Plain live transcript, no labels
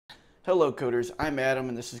Hello coders, I'm Adam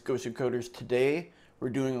and this is Ghost Coders. Today we're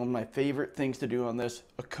doing one of my favorite things to do on this,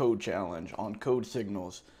 a code challenge on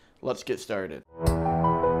CodeSignals. Let's get started.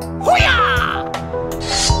 Hoo-yah!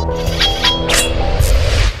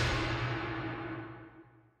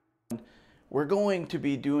 We're going to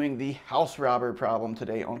be doing the HouseRobber problem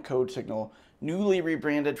today on CodeSignal, newly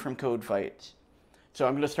rebranded from CodeFights. So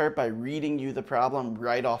I'm going to start by reading you the problem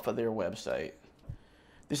right off of their website.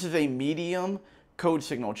 This is a medium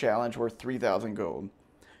CodeSignal challenge worth 3,000 gold.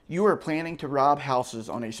 You are planning to rob houses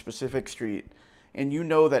on a specific street, and you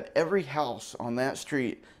know that every house on that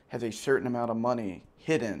street has a certain amount of money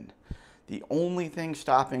hidden. The only thing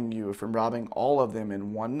stopping you from robbing all of them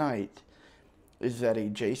in one night is that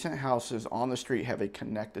adjacent houses on the street have a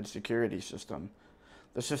connected security system.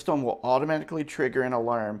 The system will automatically trigger an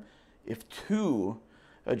alarm if two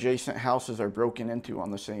adjacent houses are broken into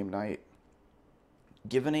on the same night.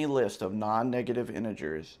 Given a list of non-negative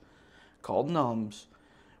integers called nums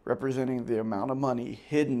representing the amount of money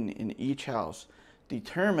hidden in each house,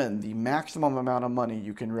 determine the maximum amount of money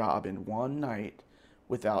you can rob in one night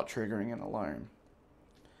without triggering an alarm.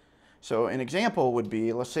 So an example would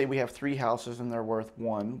be, let's say we have three houses and they're worth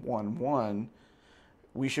 1, 1, 1.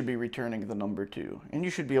 We should be returning the number 2. And you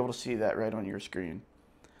should be able to see that right on your screen.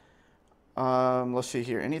 Let's see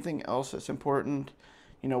here. Anything else that's important?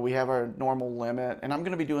 You know, we have our normal limit, and I'm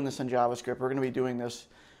going to be doing this in JavaScript. We're going to be doing this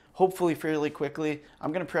hopefully fairly quickly.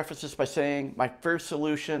 I'm going to preface this by saying my first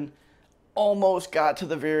solution almost got to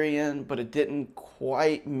the very end, but it didn't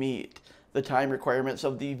quite meet the time requirements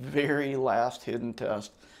of the very last hidden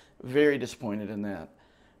test. Very disappointed in that.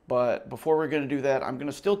 But before we're going to do that, I'm going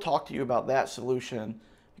to still talk to you about that solution,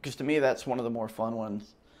 because to me that's one of the more fun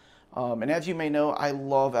ones. And as you may know, I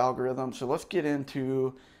love algorithms, so let's get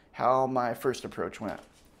into how my first approach went.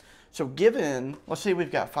 So given, let's say we've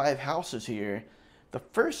got 5 houses here, the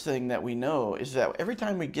first thing that we know is that every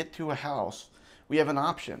time we get to a house, we have an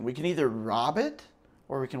option. We can either rob it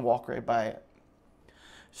or we can walk right by it.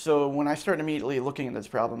 So when I start immediately looking at this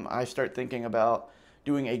problem, I start thinking about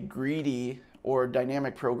doing a greedy or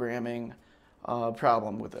dynamic programming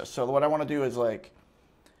problem with this. So what I want to do is, like,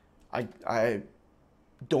 I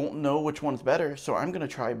don't know which one's better, so I'm going to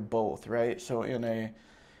try both, right? So in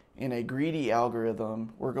a greedy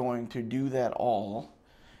algorithm, we're going to do that all.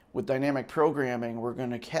 With dynamic programming, we're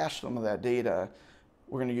going to cache some of that data.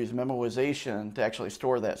 We're going to use memoization to actually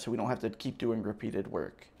store that so we don't have to keep doing repeated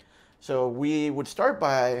work. So we would start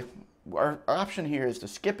by, our option here is to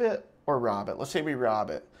skip it or rob it. Let's say we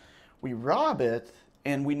rob it. We rob it,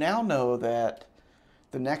 and we now know that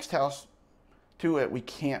the next house to it we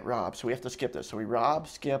can't rob, so we have to skip this. So we rob,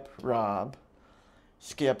 skip, rob,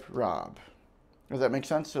 skip, rob. Does that make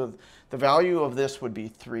sense? So the value of this would be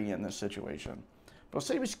 3 in this situation. But let's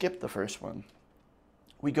say we skip the first one.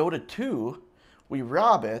 We go to 2, we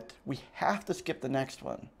rob it, we have to skip the next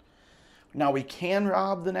one. Now we can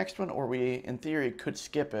rob the next one, or we, in theory, could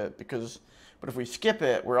skip it, but if we skip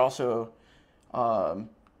it, we're also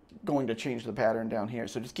going to change the pattern down here.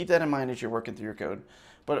 So just keep that in mind as you're working through your code.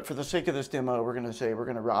 But for the sake of this demo, we're going to say we're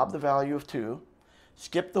going to rob the value of 2,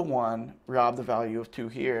 skip the 1, rob the value of 2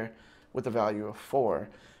 here, with the value of 4.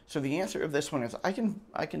 So the answer of this one is I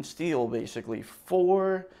can steal basically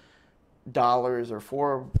 $4 or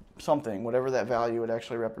 4 something, whatever that value would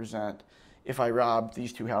actually represent, if I robbed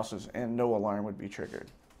these 2 houses and no alarm would be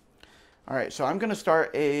triggered. All right, so I'm going to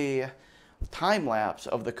start a time lapse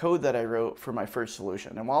of the code that I wrote for my first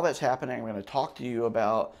solution. And while that's happening, I'm going to talk to you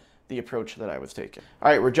about the approach that I was taking.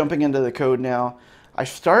 All right, we're jumping into the code now. I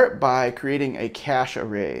start by creating a cache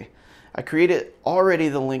array. I created already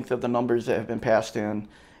the length of the numbers that have been passed in,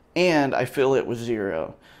 and I fill it with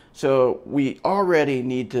 0. So we already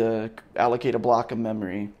need to allocate a block of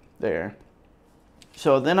memory there.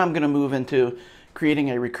 So then I'm going to move into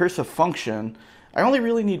creating a recursive function. I only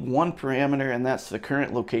really need one parameter, and that's the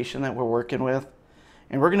current location that we're working with.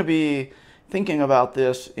 And we're going to be thinking about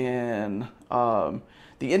this in, the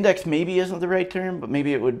index maybe isn't the right term, but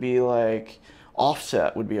maybe it would be like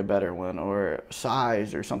offset would be a better one, or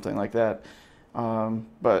size or something like that.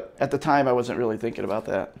 But at the time I wasn't really thinking about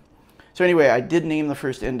that. So anyway, I did name the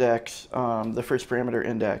first index, the first parameter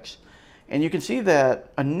index. And you can see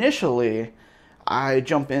that initially I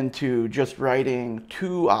jump into just writing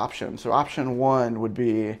 2 options. So option 1 would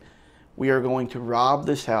be we are going to rob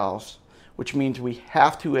this house, which means we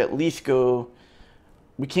have to at least go,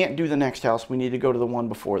 we can't do the next house, we need to go to the one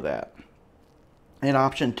before that. And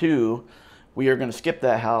option 2, we are going to skip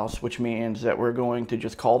that house, which means that we're going to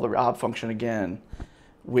just call the rob function again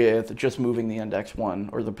with just moving the index 1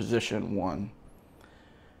 or the position 1.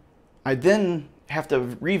 I then have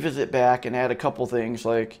to revisit back and add a couple things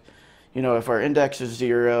like You know, if our index is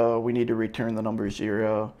 0, we need to return the number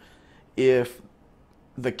 0. If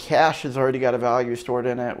the cache has already got a value stored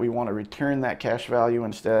in it, we want to return that cache value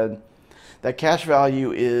instead. That cache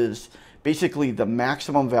value is basically the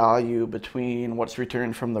maximum value between what's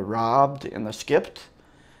returned from the robbed and the skipped.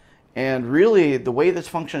 And really, the way this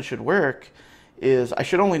function should work is I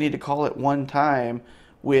should only need to call it one time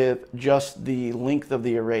with just the length of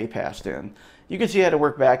the array passed in. You can see I had to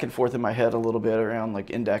work back and forth in my head a little bit around like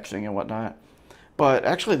indexing and whatnot. But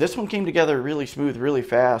actually, this one came together really smooth, really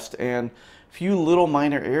fast, and a few little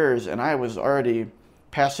minor errors, and I was already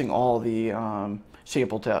passing all the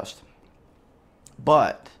sample test.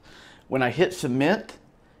 But when I hit submit,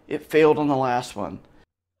 it failed on the last one.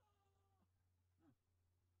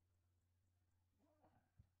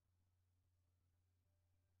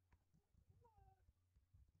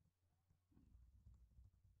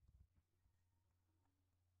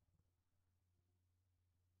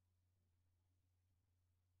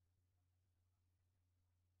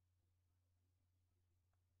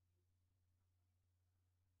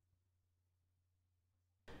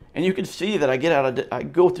 And you can see that I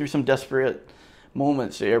go through some desperate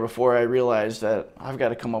moments here before I realize that I've got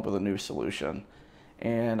to come up with a new solution.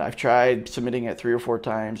 And I've tried submitting it 3 or 4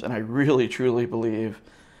 times, and I really truly believe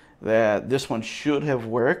that this one should have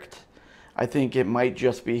worked. I think it might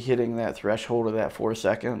just be hitting that threshold of that 4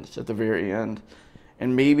 seconds at the very end.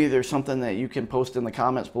 And maybe there's something that you can post in the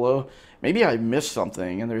comments below. Maybe I missed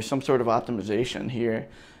something and there's some sort of optimization here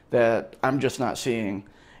that I'm just not seeing.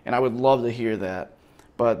 And I would love to hear that.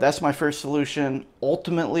 But that's my first solution.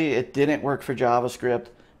 Ultimately, it didn't work for JavaScript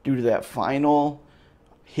due to that final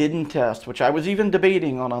hidden test, which I was even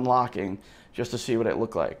debating on unlocking just to see what it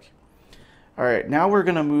looked like. All right, now we're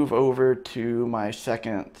gonna move over to my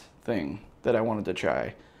second thing that I wanted to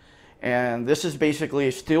try. And this is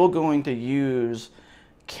basically still going to use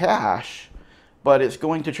cache, but it's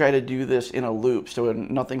going to try to do this in a loop so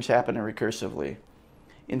nothing's happening recursively.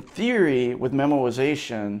 In theory, with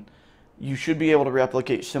memoization, you should be able to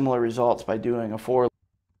replicate similar results by doing a for.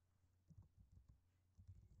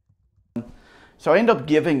 So I end up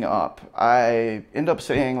giving up. I end up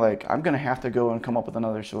saying like, I'm gonna have to go and come up with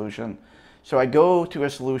another solution. So I go to a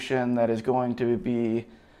solution that is going to be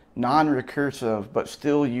non-recursive, but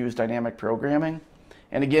still use dynamic programming.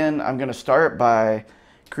 And again, I'm gonna start by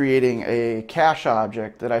creating a cache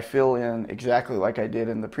object that I fill in exactly like I did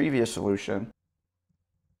in the previous solution.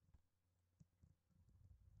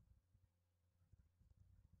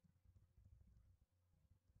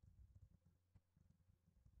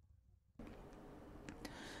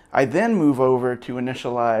 I then move over to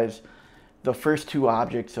initialize the first 2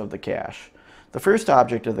 objects of the cache. The first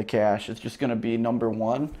object of the cache is just going to be number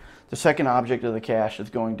 1. The second object of the cache is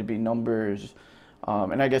going to be numbers,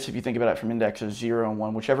 and I guess if you think about it from indexes 0 and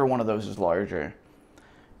 1, whichever one of those is larger.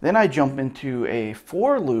 Then I jump into a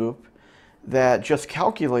for loop that just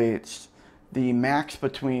calculates the max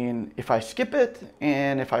between if I skip it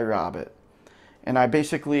and if I rob it. And I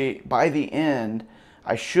basically, by the end,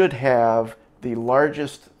 I should have the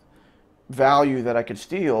largest value that I could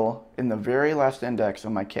steal in the very last index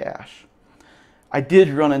of my cache. I did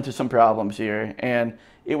run into some problems here, and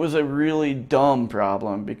it was a really dumb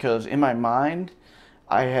problem because in my mind,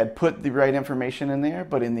 I had put the right information in there,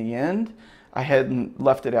 but in the end, I hadn't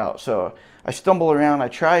left it out. So I stumble around, I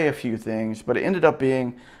try a few things, but it ended up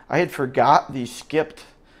being, I had forgot the skipped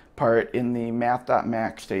part in the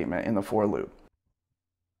math.max statement in the for loop.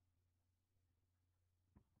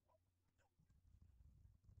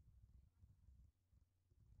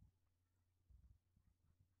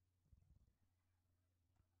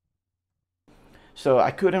 So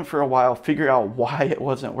I couldn't for a while figure out why it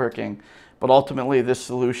wasn't working, but ultimately this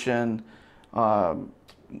solution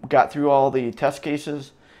got through all the test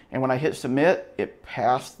cases, and when I hit submit, it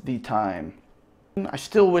passed the time. I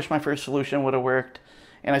still wish my first solution would have worked,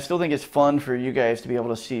 and I still think it's fun for you guys to be able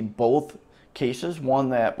to see both cases, one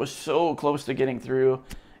that was so close to getting through,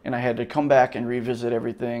 and I had to come back and revisit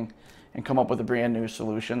everything and come up with a brand new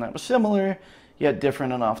solution that was similar, yet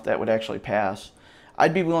different enough that would actually pass.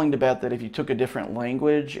 I'd be willing to bet that if you took a different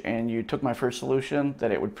language and you took my first solution,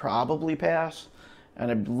 that it would probably pass. And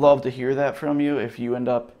I'd love to hear that from you if you end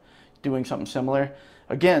up doing something similar.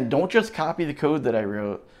 Again, don't just copy the code that I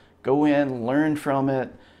wrote. Go in, learn from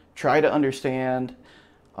it, try to understand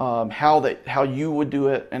how you would do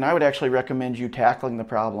it. And I would actually recommend you tackling the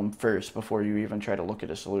problem first before you even try to look at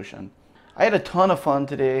a solution. I had a ton of fun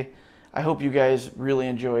today. I hope you guys really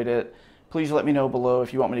enjoyed it. Please let me know below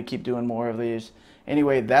if you want me to keep doing more of these.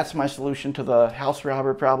 Anyway, that's my solution to the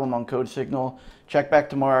HouseRobber problem on CodeSignal. Check back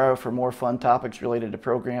tomorrow for more fun topics related to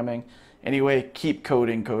programming. Anyway, keep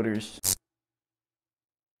coding, coders.